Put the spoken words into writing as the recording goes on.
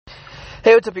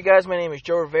Hey, what's up, you guys? My name is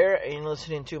Joe Rivera, and you're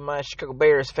listening to my Chicago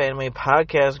Bears fan-made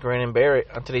podcast, Grin Bear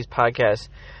It. On today's podcast,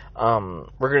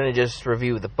 we're going to just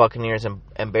review the Buccaneers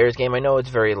and Bears game. I know it's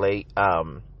very late.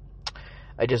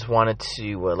 I just wanted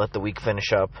to let the week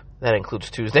finish up. That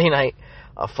includes Tuesday night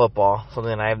football,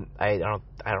 something I don't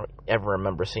ever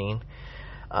remember seeing.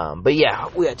 But yeah,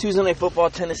 we got Tuesday night football,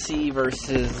 Tennessee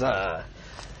versus what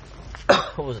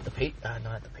was it?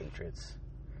 Not the Patriots.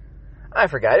 I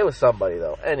forgot. It was somebody,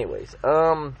 though. Anyways,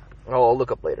 I'll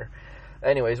look up later.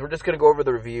 Anyways, we're just going to go over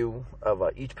the review of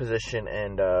each position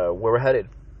and where we're headed.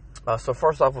 So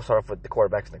first off, we'll start off with the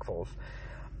quarterbacks, Nick Foles.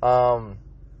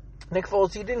 Nick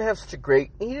Foles, he didn't have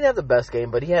the best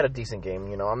game, but he had a decent game.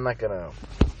 You know, I'm not gonna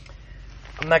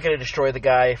destroy the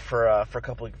guy for a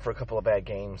couple of bad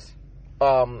games,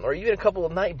 or even a couple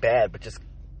of not bad, but just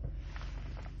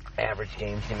average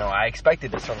games. You know, I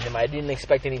expected this from him. I didn't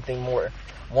expect anything more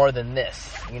than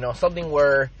this. You know, something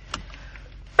where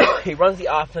he runs the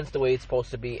offense the way it's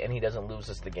supposed to be and he doesn't lose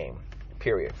us the game.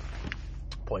 Period.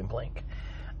 Point blank.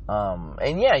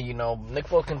 And yeah, you know, Nick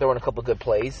Foles can throw in a couple of good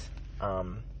plays.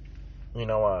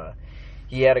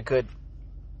 He had a good,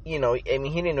 he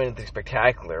didn't do anything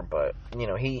spectacular, but you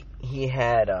know, he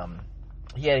had a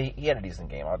decent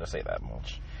game. I'll just say that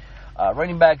much.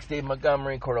 Running backs, Dave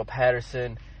Montgomery, Cordell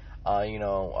Patterson.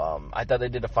 I thought they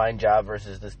did a fine job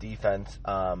versus this defense.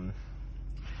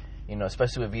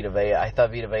 Especially with Vita Vea. I thought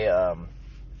Vita Vea,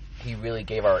 he really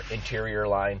gave our interior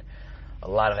line a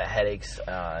lot of headaches.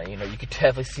 You could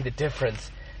definitely see the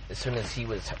difference as soon as he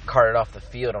was carted off the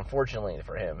field. Unfortunately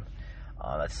for him,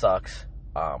 that sucks.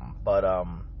 But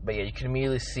yeah, you can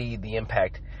immediately see the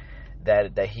impact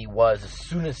that he was as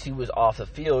soon as he was off the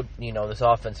field. You know, this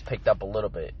offense picked up a little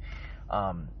bit.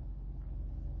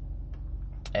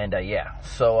 But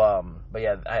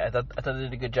yeah, I thought they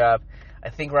did a good job. I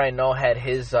think Ryan Noel had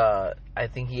his, I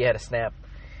think he had a snap,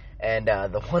 and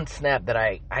the one snap that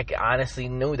I honestly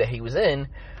knew that he was in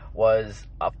was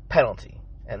a penalty,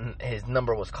 and his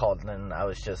number was called, and I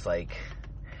was just like,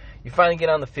 you finally get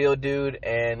on the field, dude,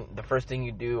 and the first thing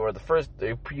you do, he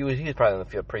was probably on the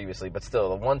field previously, but still,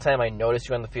 the one time I noticed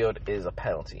you on the field is a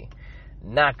penalty.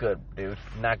 Not good, dude.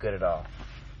 Not good at all.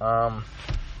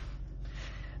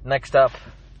 Next up,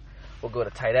 we'll go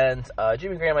to tight ends.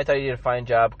 Jimmy Graham, I thought he did a fine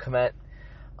job. Komet,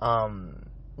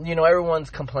 everyone's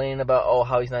complaining about,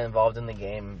 how he's not involved in the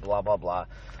game, blah, blah, blah.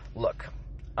 Look,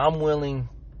 I'm willing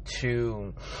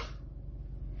to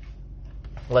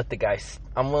let this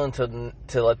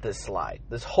slide.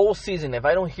 This whole season, if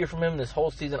I don't hear from him this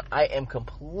whole season, I am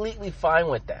completely fine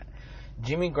with that.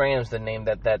 Jimmy Graham's the name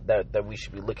that we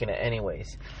should be looking at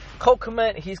anyways. Cole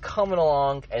Kmet, he's coming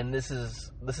along, and this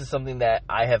is something that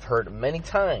I have heard many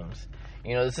times.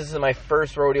 You know, this isn't my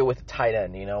first rodeo with a tight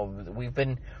end. You know, we've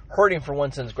been hurting for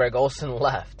one since Greg Olsen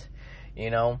left. You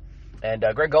know, and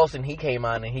Greg Olsen, he came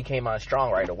on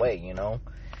strong right away. You know,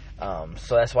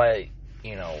 so that's why,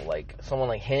 like someone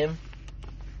like him,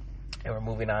 and we're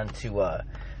moving on to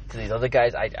these other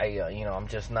guys. I'm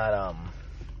just not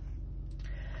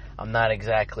I'm not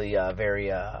exactly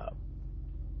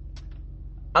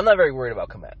I'm not very worried about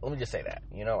Komet. Let me just say that.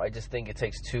 You know, I just think it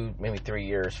takes 2, maybe 3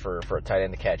 years for a tight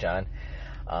end to catch on.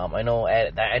 I know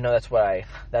that's why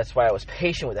I was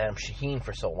patient with Adam Shaheen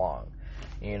for so long.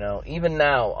 You know, even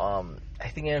now, I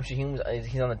think Adam Shaheen,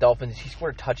 he's on the Dolphins. He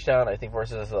scored a touchdown, I think,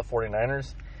 versus the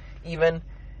 49ers, even.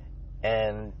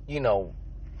 And,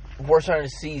 we're starting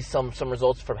to see some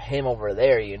results from him over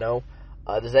there, you know.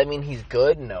 Does that mean he's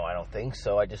good? No, I don't think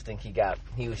so. I just think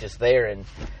he was just there, and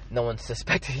no one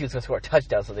suspected he was going to score a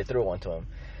touchdown, so they threw one to him.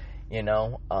 You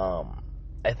know,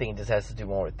 I think it just has to do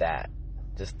more with that.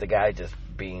 Just the guy just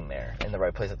being there in the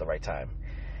right place at the right time.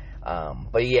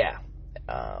 But yeah,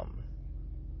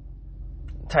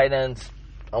 tight ends,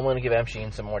 I'm going to give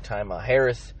Amsheen some more time.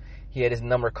 Harris, he had his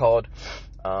number called,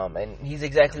 and he's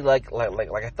exactly like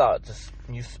I thought, just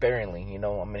used sparingly. You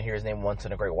know, I'm going to hear his name once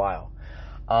in a great while.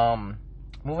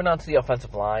 Moving on to the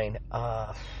offensive line,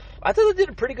 I thought they did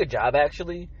a pretty good job,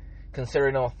 actually,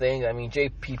 considering all things. I mean,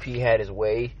 JPP had his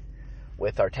way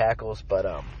with our tackles, but,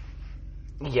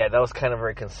 yeah, that was kind of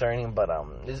very concerning, but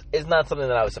it's not something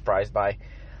that I was surprised by.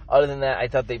 Other than that, I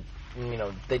thought they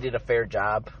did a fair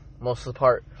job most of the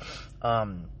part.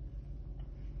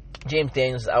 James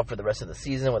Daniels is out for the rest of the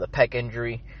season with a pec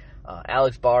injury.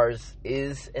 Alex Bars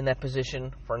is in that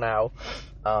position for now.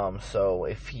 So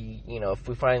if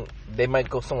we find they might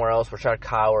go somewhere else, Rashad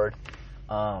Coward,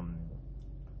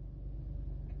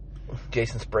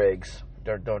 Jason Spriggs,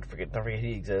 don't forget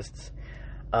he exists.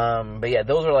 But yeah,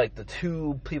 those are like the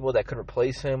 2 people that could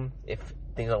replace him if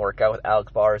things don't work out with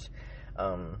Alex Bars.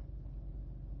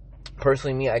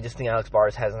 Personally, me, I just think Alex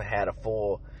Bars hasn't had a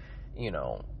full, he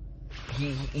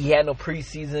had no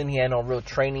preseason, he had no real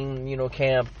training,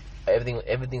 camp.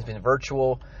 Everything's been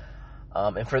virtual.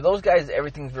 And for those guys,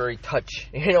 everything's very touch.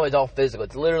 It's all physical.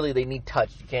 It's literally they need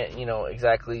touch. You can't,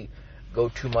 exactly go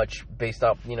too much based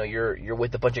off, you're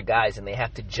with a bunch of guys and they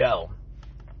have to gel.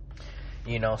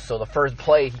 So the first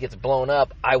play, he gets blown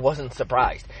up. I wasn't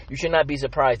surprised. You should not be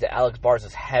surprised that Alex Bars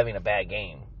is having a bad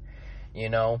game.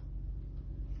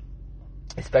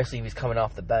 Especially if he's coming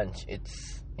off the bench.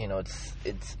 It's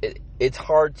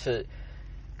hard to,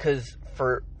 because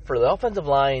for the offensive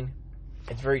line,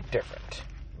 it's very different.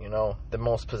 Than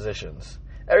most positions.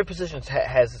 Every position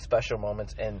has special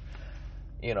moments, and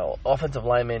offensive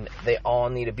linemen, they all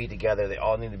need to be together. They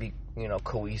all need to be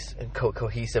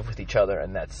cohesive with each other,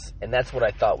 and that's what I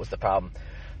thought was the problem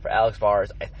for Alex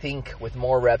Bars. I think with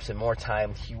more reps and more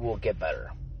time, he will get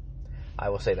better. I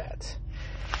will say that.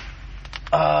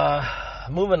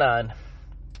 Moving on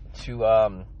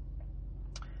to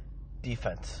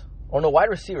defense. Wide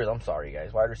receivers. I'm sorry,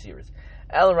 guys. Wide receivers.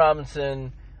 Allen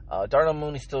Robinson. Darnell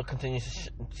Mooney still continues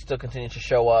to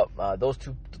show up. Those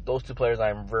two players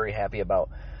I'm very happy about.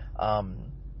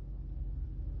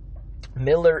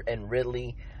 Miller and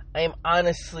Ridley. I'm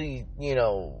honestly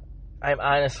done.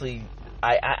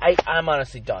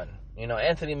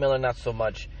 Anthony Miller not so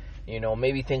much.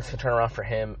 Maybe things can turn around for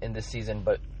him in this season,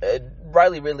 but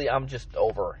Riley Ridley, I'm just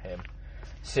over him.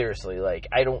 Seriously,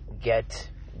 I don't get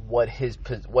what his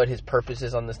purpose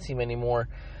is on this team anymore.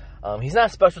 He's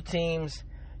not special teams.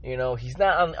 He's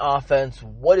not on offense.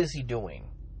 What is he doing?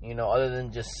 Other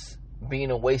than just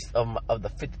being a waste of the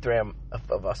 53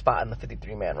 of a spot on the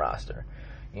 53-man roster.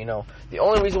 The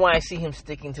only reason why I see him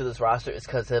sticking to this roster is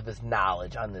because of his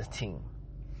knowledge on this team.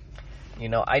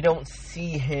 I don't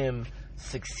see him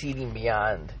succeeding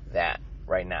beyond that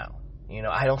right now.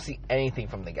 I don't see anything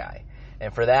from the guy.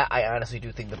 And for that, I honestly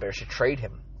do think the Bears should trade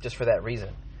him just for that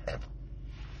reason.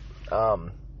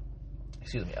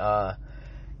 Excuse me.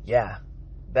 Yeah.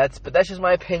 That's just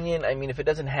my opinion. I mean, if it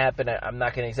doesn't happen, I'm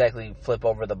not going to exactly flip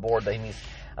over the board.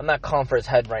 I'm not calling for his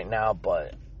head right now,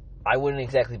 but I wouldn't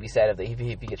exactly be sad if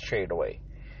he gets traded away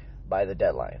by the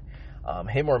deadline.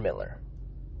 Him or Miller.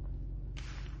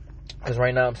 Because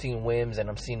right now I'm seeing Wims and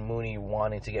I'm seeing Mooney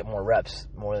wanting to get more reps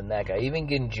more than that guy. Even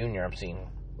Ginn Jr. I'm seeing,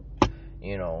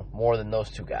 more than those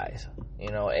two guys.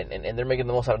 And they're making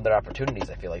the most out of their opportunities,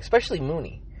 I feel like. Especially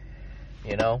Mooney.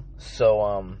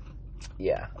 So,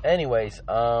 yeah. Anyways,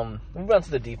 moving on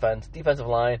to the defensive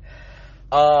line.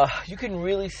 You can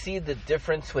really see the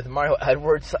difference with Mario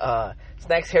Edwards.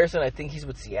 Snacks Harrison, I think he's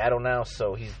with Seattle now,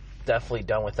 so he's definitely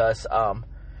done with us.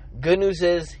 Good news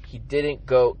is he didn't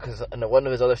go because one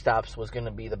of his other stops was going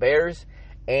to be the Bears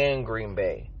and Green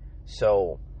Bay.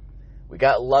 So we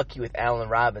got lucky with Allen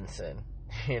Robinson,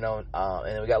 and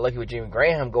then we got lucky with Jimmy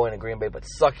Graham going to Green Bay but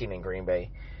sucking in Green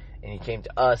Bay, and he came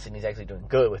to us and he's actually doing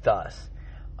good with us.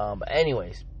 But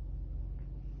anyways,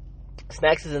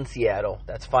 Snacks is in Seattle.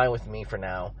 That's fine with me for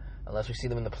now. Unless we see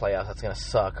them in the playoffs, that's going to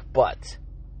suck. But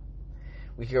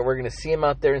we're going to see him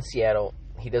out there in Seattle.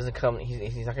 He doesn't come. He's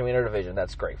not going to be in our division.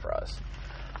 That's great for us.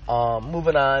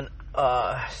 Moving on.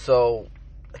 So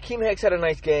Akeem Hicks had a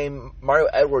nice game. Mario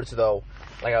Edwards, though,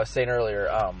 like I was saying earlier,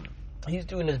 he's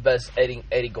doing his best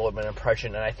Eddie Goldman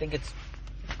impression, and I think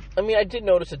I did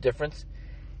notice a difference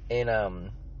in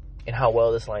how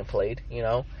well this line played,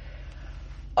 So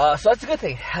that's a good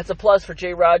thing. That's a plus for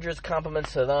Jay Rogers.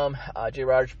 Compliments to them. Jay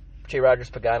Rogers,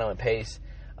 Pagano, and Pace.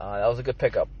 That was a good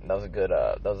pickup. That was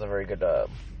a very good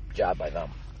job by them.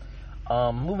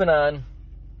 Moving on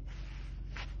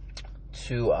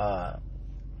to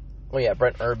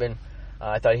Brent Urban.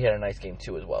 I thought he had a nice game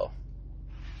too as well.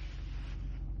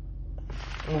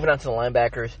 Moving on to the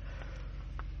linebackers.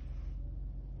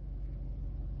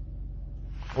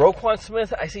 Roquan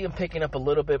Smith, I see him picking up a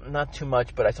little bit, not too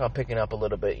much, but I saw him picking up a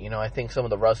little bit. I think some of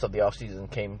the rust of the offseason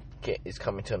is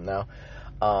coming to him now.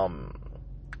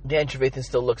 Dan Trevathan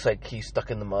still looks like he's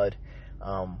stuck in the mud.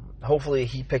 Hopefully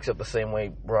he picks up the same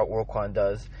way Roquan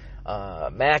does.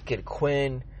 Mack and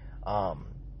Quinn,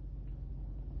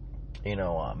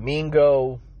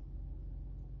 Mingo,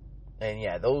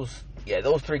 and those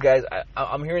three guys.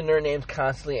 I'm hearing their names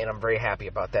constantly, and I'm very happy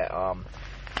about that. We'll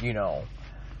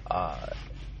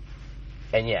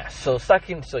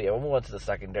move on to the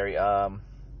secondary.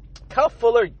 Kyle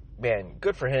Fuller, man,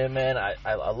 good for him, man.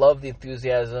 I love the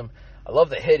enthusiasm. I love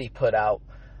the hit he put out.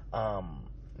 I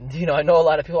know a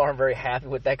lot of people aren't very happy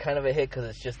with that kind of a hit because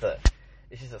it's just a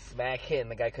smack hit and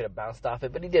the guy could have bounced off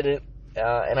it, but he didn't.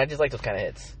 And I just like those kind of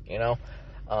hits, and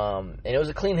it was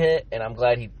a clean hit, and I'm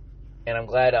glad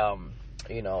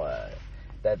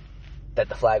that that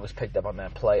the flag was picked up on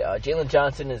that play. Jalen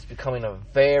Johnson is becoming a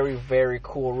very, very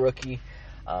cool rookie.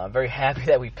 Very happy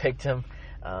that we picked him.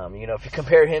 If you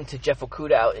compare him to Jeff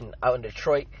Okudah out in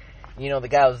Detroit,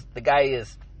 the guy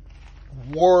is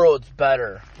worlds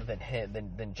better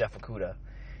than Jeff Okudah.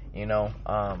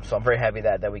 So I'm very happy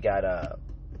that we got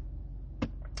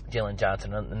Jalen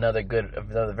Johnson, another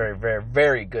very, very,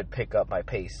 very good pickup by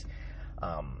Pace.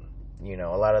 A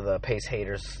lot of the Pace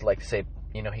haters like to say,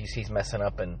 he's messing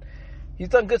up, and he's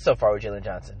done good so far with Jalen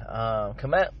Johnson.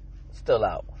 Komet still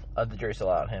out. The jury's still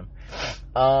out on him.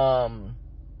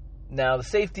 Now the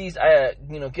safeties,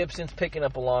 Gibson's picking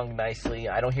up along nicely.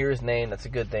 I don't hear his name. That's a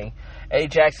good thing. Eddie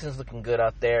Jackson's looking good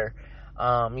out there.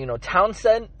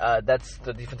 Townsend, that's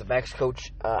the defensive backs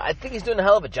coach. I think he's doing a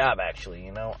hell of a job, actually.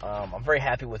 I'm very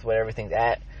happy with where everything's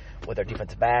at with our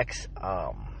defensive backs.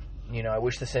 I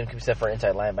wish the same could be said for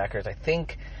inside linebackers. I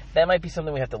think that might be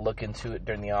something we have to look into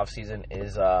during the offseason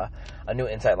is a new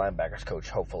inside linebackers coach,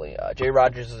 hopefully. Jay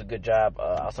Rogers does a good job.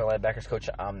 Outside linebackers coach,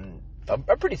 I'm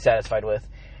pretty satisfied with.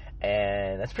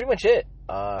 And that's pretty much it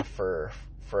for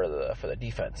the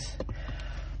defense.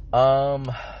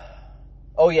 That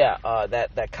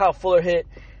Kyle Fuller hit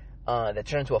that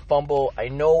turned into a fumble. I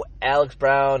know Alex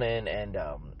Brown and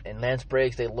Lance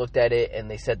Briggs, they looked at it and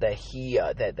they said that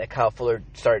that Kyle Fuller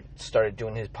started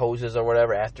doing his poses or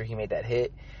whatever after he made that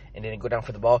hit and didn't go down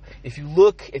for the ball. If you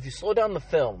slow down the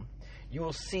film, you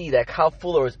will see that Kyle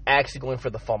Fuller was actually going for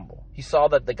the fumble. He saw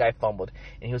that the guy fumbled,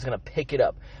 and he was going to pick it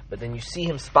up. But then you see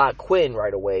him spot Quinn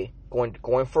right away,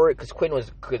 going for it, because Quinn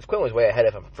was way ahead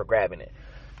of him for grabbing it.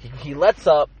 He lets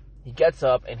up, he gets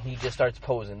up, and he just starts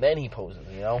posing. Then he poses,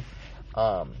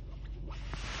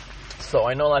 So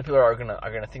I know a lot of people are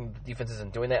gonna think the defense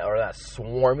isn't doing that or not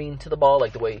swarming to the ball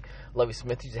like the way Lovie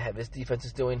Smith used to have his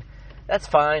defenses doing. That's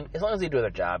fine as long as they do their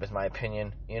job, is my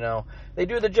opinion. They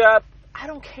do their job. I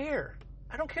don't care.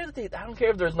 I don't care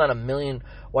if there's not a million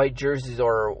white jerseys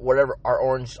or whatever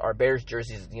our Bears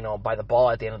jerseys, by the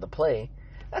ball at the end of the play.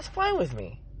 That's fine with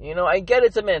me. I get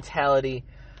it's a mentality,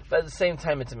 but at the same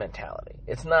time it's a mentality.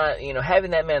 It's not,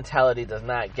 having that mentality does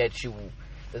not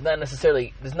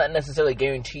necessarily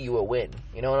guarantee you a win.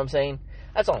 You know what I'm saying?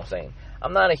 That's all I'm saying.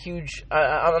 I'm not going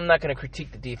to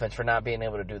critique the defense for not being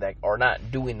able to do that or not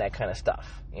doing that kind of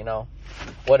stuff.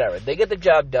 Whatever. They get the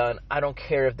job done. I don't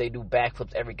care if they do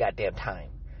backflips every goddamn time.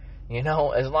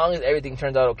 As long as everything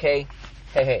turns out okay.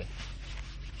 Hey.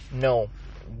 No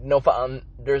foul.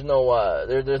 There's no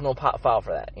foul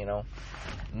for that.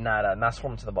 Not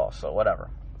swarming to the ball. So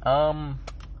whatever.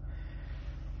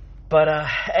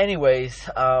 Anyways,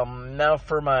 now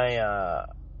for my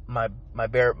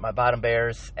bottom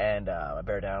bears and my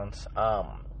bear downs.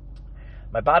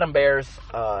 My bottom bears,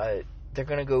 they're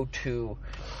gonna go to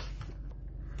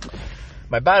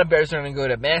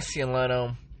Massey and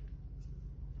Leno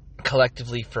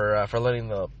collectively for letting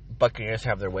the Buccaneers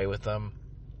have their way with them.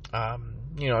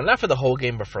 Not for the whole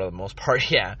game, but for the most part,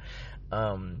 yeah.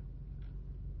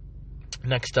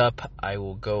 Next up, I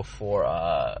will go for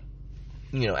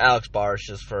Alex Bars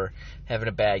just for having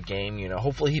a bad game.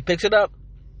 Hopefully he picks it up.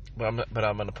 But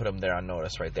I'm going to put him there on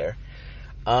notice right there.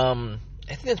 I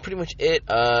think that's pretty much it.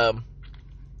 My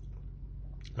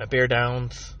bear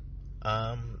downs.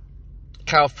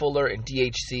 Kyle Fuller and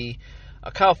DHC.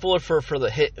 Kyle Fuller for the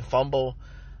hit and fumble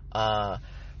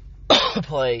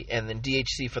play, and then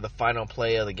DHC for the final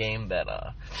play of the game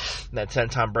that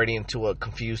sent Tom Brady into a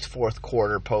confused fourth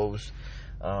quarter pose,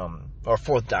 or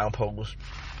fourth down pose.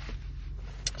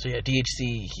 So yeah,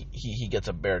 DHC he gets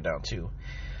a bear down too.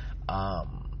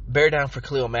 Bear down for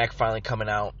Khalil Mack finally coming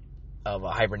out of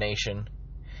hibernation,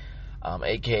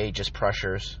 aka just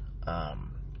pressures.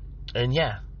 And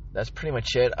yeah, that's pretty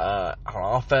much it. On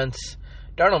offense,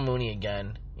 Darnell Mooney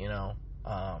again,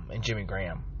 and Jimmy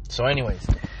Graham. So anyways,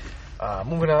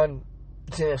 moving on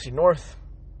to the NFC North.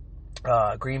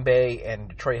 Green Bay and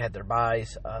Detroit had their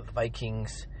byes. The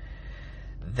Vikings,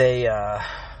 they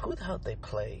who the hell did they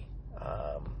play?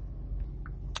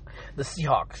 The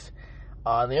Seahawks.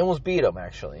 They almost beat them,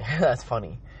 actually. That's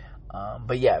funny.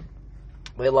 But yeah,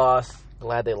 they lost.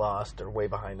 Glad they lost. They're way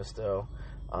behind us still.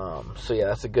 So yeah,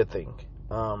 that's a good thing.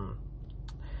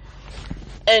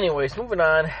 Anyways, moving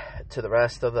on to the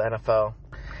rest of the NFL.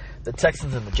 The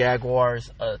Texans and the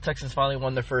Jaguars. The Texans finally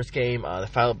won their first game. They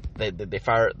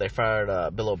fired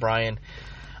Bill O'Brien.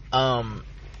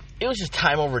 It was just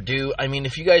time overdue. I mean,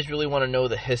 if you guys really want to know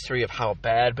the history of how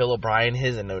bad Bill O'Brien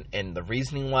is and the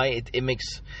reasoning why,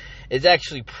 it's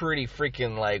actually pretty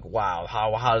freaking like, wow,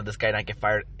 how did this guy not get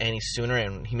fired any sooner?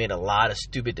 And he made a lot of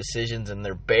stupid decisions, and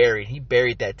he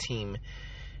buried that team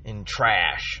and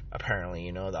trash,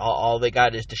 apparently. All they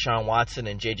got is Deshaun Watson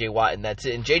and J.J. Watt, and that's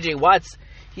it. And J.J. Watt's,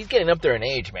 he's getting up there in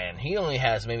age, man. He only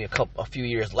has maybe a few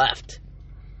years left,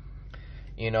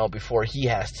 before he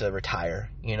has to retire,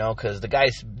 because the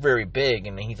guy's very big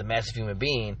and he's a massive human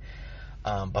being.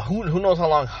 But who knows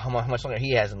how much longer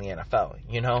he has in the NFL,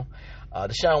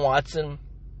 Deshaun Watson,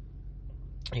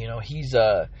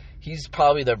 he's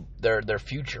probably their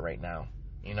future right now,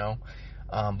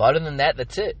 but other than that,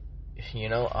 that's it,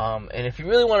 and if you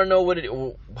really want to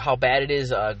know how bad it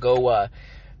is, go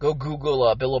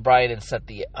Google Bill O'Brien and set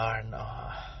the I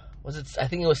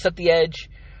think it was Set the Edge,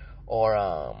 or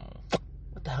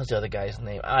what the hell's the other guy's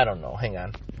name? I don't know. Hang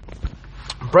on.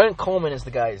 Brent Coleman is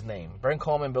the guy's name. Brent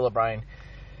Coleman, Bill O'Brien.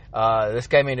 This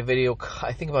guy made a video,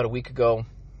 I think about a week ago,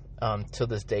 till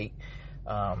this date.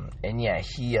 And yeah,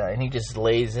 he just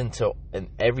lays into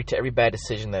every bad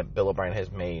decision that Bill O'Brien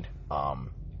has made,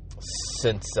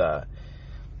 since I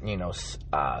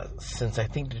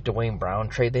think the Dwayne Brown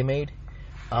trade they made.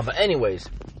 But anyways,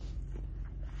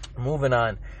 moving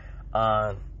on.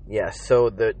 So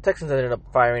the Texans ended up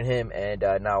firing him, and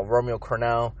now Romeo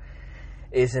Cornell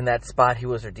is in that spot. He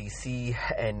was their DC,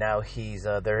 and now he's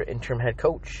their interim head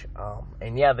coach.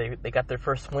 And yeah, they got their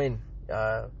first win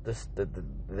this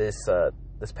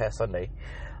past Sunday.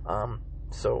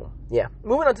 So yeah,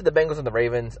 moving on to the Bengals and the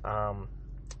Ravens.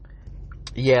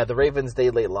 The Ravens, they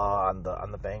laid law on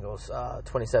the Bengals,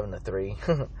 27-3,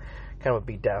 kind of a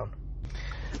beat down.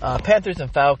 Panthers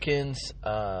and Falcons.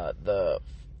 The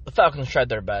Falcons tried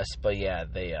their best, but yeah,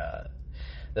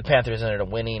 the Panthers ended up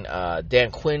winning.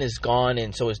 Dan Quinn is gone,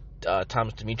 and so is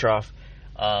Thomas Dimitroff.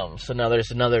 So now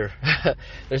there's another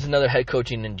head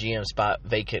coaching and GM spot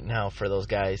vacant now for those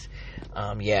guys.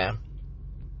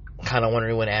 Kind of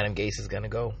wondering when Adam Gase is gonna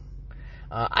go.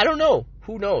 I don't know.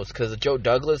 Who knows? Because Joe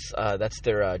Douglas, that's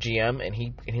their GM, and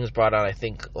he was brought on, I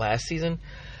think, last season.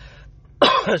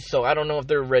 So I don't know if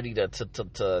they're ready to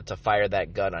fire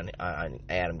that gun on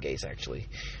Adam Gase, actually.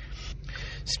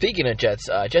 Speaking of Jets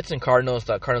and Cardinals,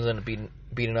 the Cardinals ended up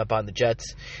beating up on the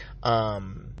Jets.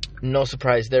 No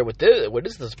surprise there. What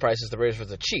is the surprise is the Raiders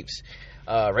versus the Chiefs.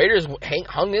 Raiders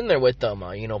hung in there with them,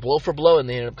 blow for blow, and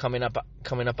they ended up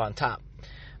coming up on top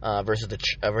versus the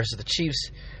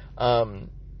Chiefs.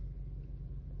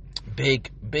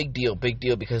 Big deal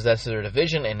because that's their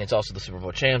division, and it's also the Super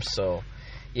Bowl champs. So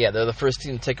yeah, they're the first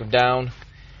team to take them down,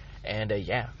 and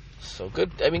so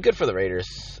good. I mean, good for the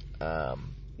Raiders.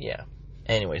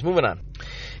 Anyways, moving on.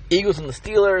 Eagles and the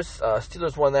Steelers.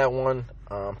 Steelers won that one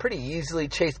pretty easily.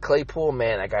 Chase Claypool,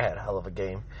 man, that guy had a hell of a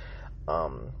game. I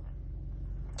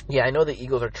know the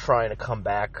Eagles are trying to come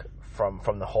back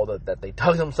from the hole that they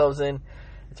dug themselves in.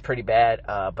 It's pretty bad.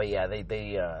 But yeah, the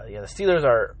Steelers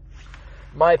are,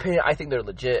 in my opinion, I think they're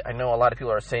legit. I know a lot of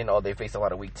people are saying, they face a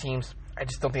lot of weak teams. I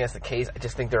just don't think that's the case. I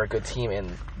just think they're a good team, and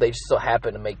they just so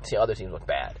happen to make other teams look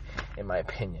bad, in my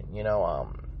opinion.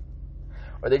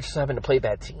 Or they just happen to play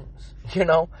bad teams.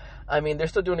 I mean, they're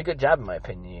still doing a good job, in my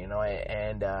opinion.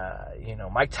 And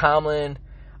Mike Tomlin,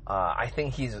 I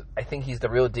think he's the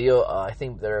real deal. I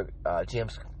think their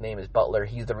GM's name is Butler.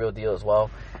 He's the real deal as well.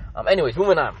 Anyways,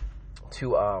 moving on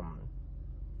to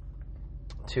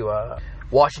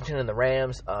Washington and the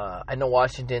Rams. I know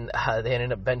Washington, they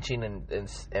ended up benching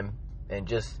and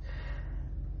just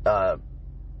I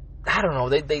don't know,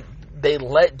 they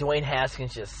let Dwayne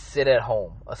Haskins just sit at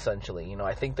home, essentially.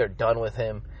 I think they're done with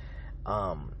him.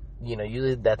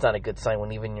 Usually that's not a good sign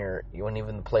when even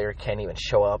the player can't even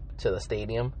show up to the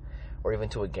stadium or even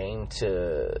to a game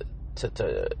to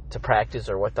practice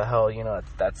or what the hell.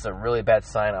 That's a really bad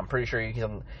sign. I'm pretty sure he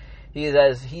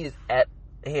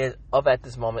is up at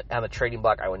this moment on the trading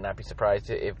block. I would not be surprised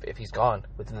if he's gone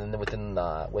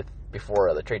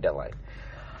before the trade deadline.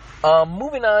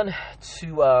 Moving on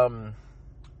to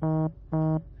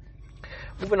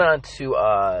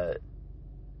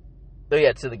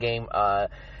the game.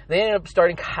 They ended up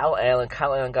starting Kyle Allen.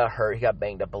 Kyle Allen got hurt. He got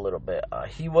banged up a little bit.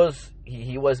 He was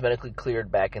medically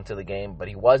cleared back into the game, but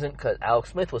he wasn't because Alex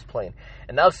Smith was playing.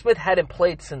 And Alex Smith hadn't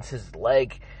played since his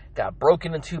leg got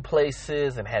broken in 2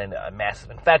 places and had a massive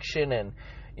infection. And,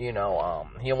 he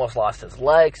almost lost his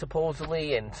leg,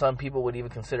 supposedly. And some people would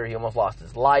even consider he almost lost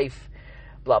his life.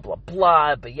 Blah, blah,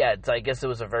 blah. But, yeah, I guess it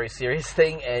was a very serious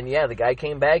thing. And, yeah, the guy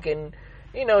came back and,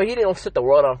 he didn't set the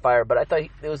world on fire. But I thought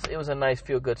it was a nice,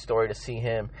 feel-good story to see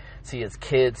him, see his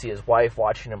kids, see his wife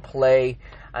watching him play.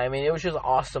 I mean, it was just an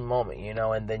awesome moment,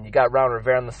 And then you got Ron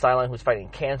Rivera on the sideline who's fighting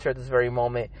cancer at this very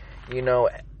moment.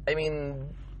 I mean,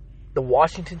 the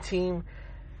Washington team,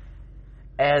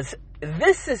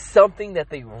 this is something that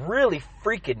they really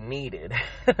freaking needed.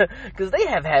 Because they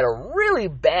have had a really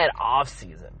bad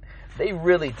offseason. They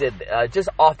really did. Just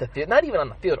off the field, not even on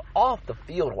the field, off the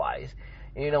field wise.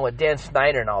 With Dan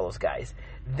Snyder and all those guys,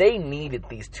 they needed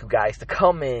these two guys to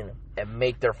come in and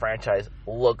make their franchise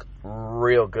look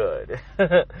real good.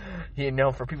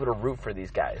 For people to root for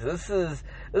these guys. This is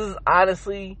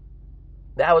honestly,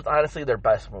 that was honestly their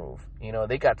best move.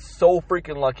 They got so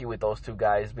freaking lucky with those two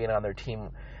guys being on their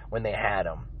team when they had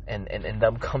them, and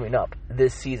them coming up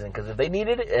this season. Because if they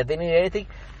needed anything,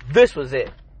 this was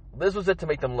it. This was it to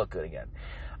make them look good again.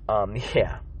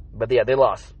 They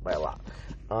lost by a lot.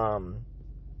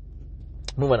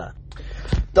 Moving on.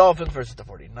 Dolphins versus the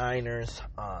 49ers.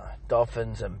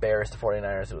 Dolphins embarrassed the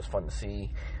 49ers. It was fun to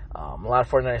see. A lot of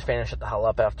 49ers fans shut the hell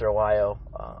up after a while.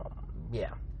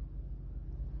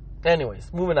 Anyways,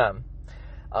 moving on.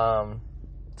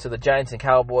 To the Giants and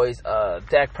Cowboys.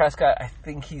 Dak Prescott, I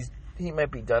think he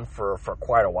might be done for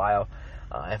quite a while.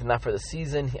 If not for the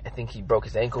season, I think he broke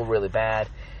his ankle really bad.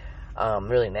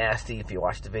 Really nasty if you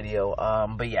watch the video.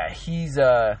 He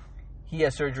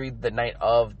had surgery the night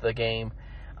of the game.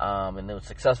 And it was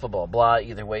successful, blah, blah.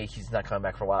 Either way, he's not coming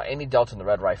back for a while. Andy Dalton, the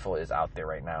Red Rifle, is out there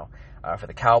right now for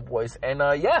the Cowboys. And,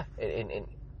 and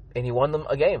he won them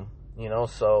a game,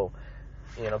 So,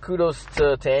 kudos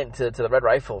to the Red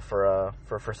Rifle for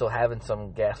still having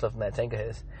some gas left in that tank of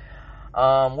his.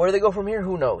 Where do they go from here?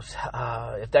 Who knows?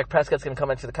 If Dak Prescott's going to come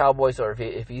back to the Cowboys or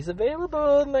if he's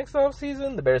available next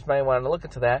offseason, the Bears might want to look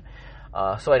into that.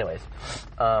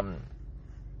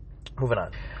 Moving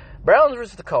on. Browns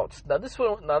versus the Colts. Now this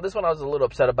one I was a little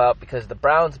upset about because the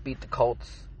Browns beat the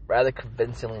Colts rather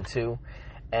convincingly too,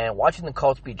 and watching the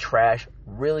Colts be trash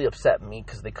really upset me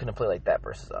because they couldn't play like that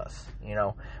versus us.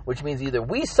 Which means either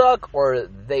we suck or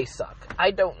they suck. I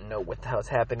don't know what the hell's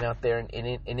happening out there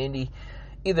in Indy.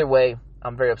 Either way,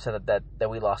 I'm very upset that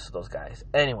we lost to those guys.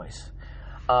 Anyways,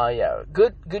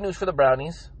 good news for the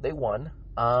Brownies. They won.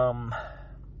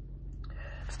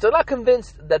 Still not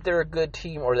convinced that they're a good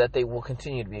team or that they will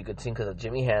continue to be a good team because of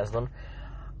Jimmy Haslam.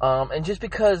 And just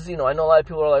because, I know a lot of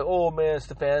people are like, oh, man,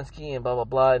 Stefanski and blah, blah,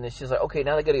 blah. And it's just like, okay,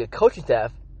 now they got a good coaching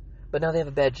staff, but now they have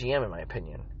a bad GM, in my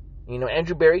opinion.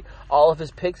 Andrew Berry, all of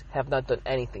his picks have not done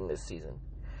anything this season.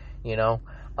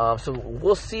 So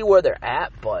we'll see where they're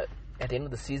at, but at the end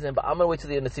of the season. But I'm going to wait till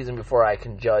the end of the season before I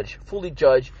can fully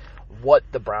judge what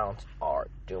the Browns are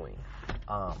doing.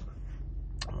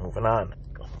 Moving on.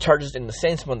 Chargers and the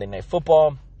Saints Monday Night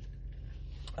Football.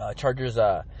 Chargers,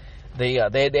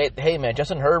 hey man,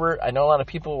 Justin Herbert. I know a lot of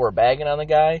people were bagging on the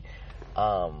guy,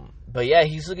 but yeah,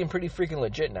 he's looking pretty freaking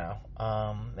legit now.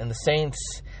 And the Saints,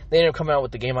 they ended up coming out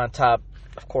with the game on top.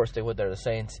 Of course they would. They're the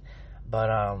Saints, but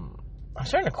I'm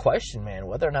starting to question, man,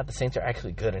 whether or not the Saints are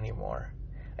actually good anymore.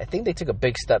 I think they took a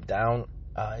big step down.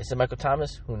 Is it Michael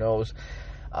Thomas? Who knows?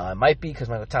 It might be because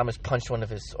Michael Thomas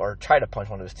tried to punch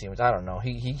one of his teammates. I don't know.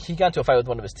 He got into a fight with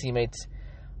one of his teammates.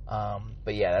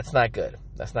 But yeah, that's not good.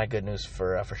 That's not good news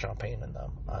for Sean Payton and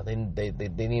them. They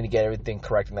need to get everything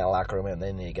correct in that locker room, and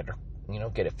they need to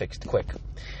get it fixed quick.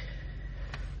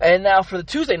 And now for the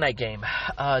Tuesday night game,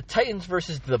 Titans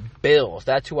versus the Bills.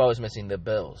 That's who I was missing. The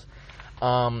Bills.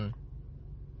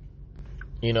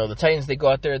 The Titans, they go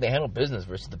out there, they handle business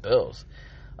versus the Bills.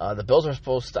 The Bills are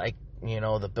supposed to,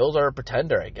 the Bills are a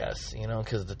pretender, I guess,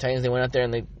 because the Titans, they went out there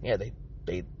and they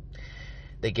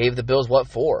gave the Bills what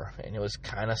for, and it was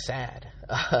kind of sad.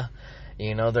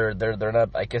 They're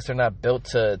not, I guess they're not built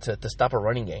to stop a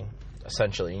running game,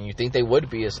 essentially, and you think they would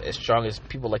be as strong as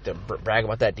people like to brag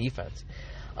about that defense.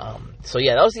 So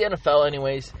yeah, that was the NFL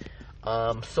anyways.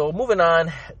 So moving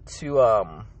on to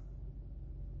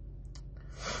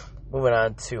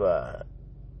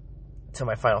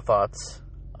my final thoughts.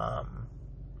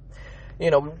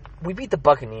 We beat the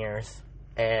Buccaneers,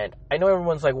 and I know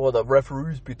everyone's like, well, the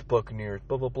referees beat the Buccaneers,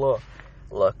 blah, blah, blah.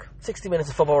 Look, 60 minutes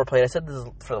of football were played. I said this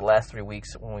for the last 3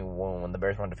 weeks when the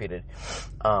Bears were undefeated.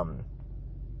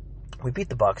 We beat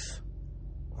the Bucs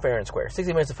fair and square.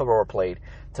 60 minutes of football were played.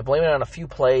 To blame it on a few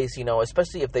plays,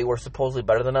 especially if they were supposedly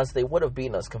better than us, they would have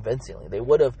beaten us convincingly.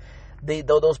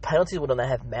 Those penalties would not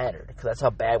have mattered because that's how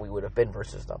bad we would have been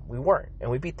versus them. We weren't,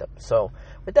 and we beat them. So,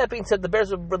 with that being said, the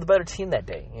Bears were the better team that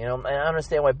day. And I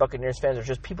understand why Buccaneers fans or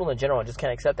just people in general just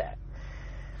can't accept that.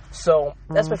 So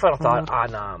that's my final thought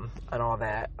on all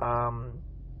that.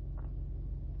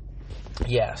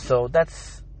 Yeah, so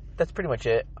that's pretty much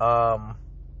it.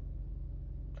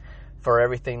 For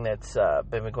everything that's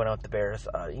been going on with the Bears.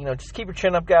 Just keep your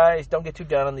chin up, guys. Don't get too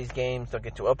down on these games. Don't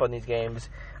get too up on these games.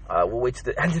 We'll wait to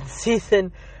the end of the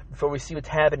season before we see what's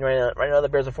happening right now. Right now, the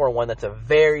Bears are 4-1. That's a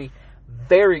very,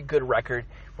 very good record.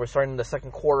 We're starting the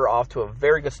second quarter off to a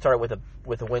very good start with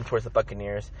a win towards the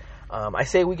Buccaneers. I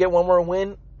say we get one more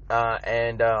win,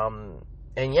 and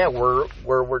yeah, we're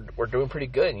doing pretty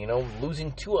good. You know,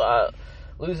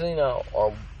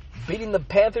 beating the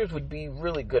Panthers would be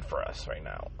really good for us right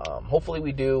now. Hopefully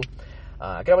we do.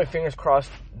 I got my fingers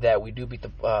crossed that we do beat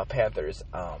the Panthers.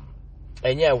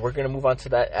 And yeah, we're gonna move on to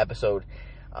that episode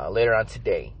later on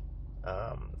today.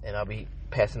 And I'll be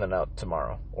passing it out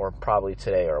tomorrow, or probably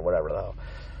today, or whatever the hell.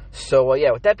 So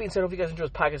yeah, with that being said, I hope you guys enjoy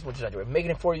this podcast as much as I enjoy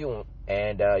making it for you.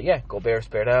 And yeah, go Bears,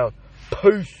 bear down.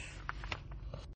 Peace.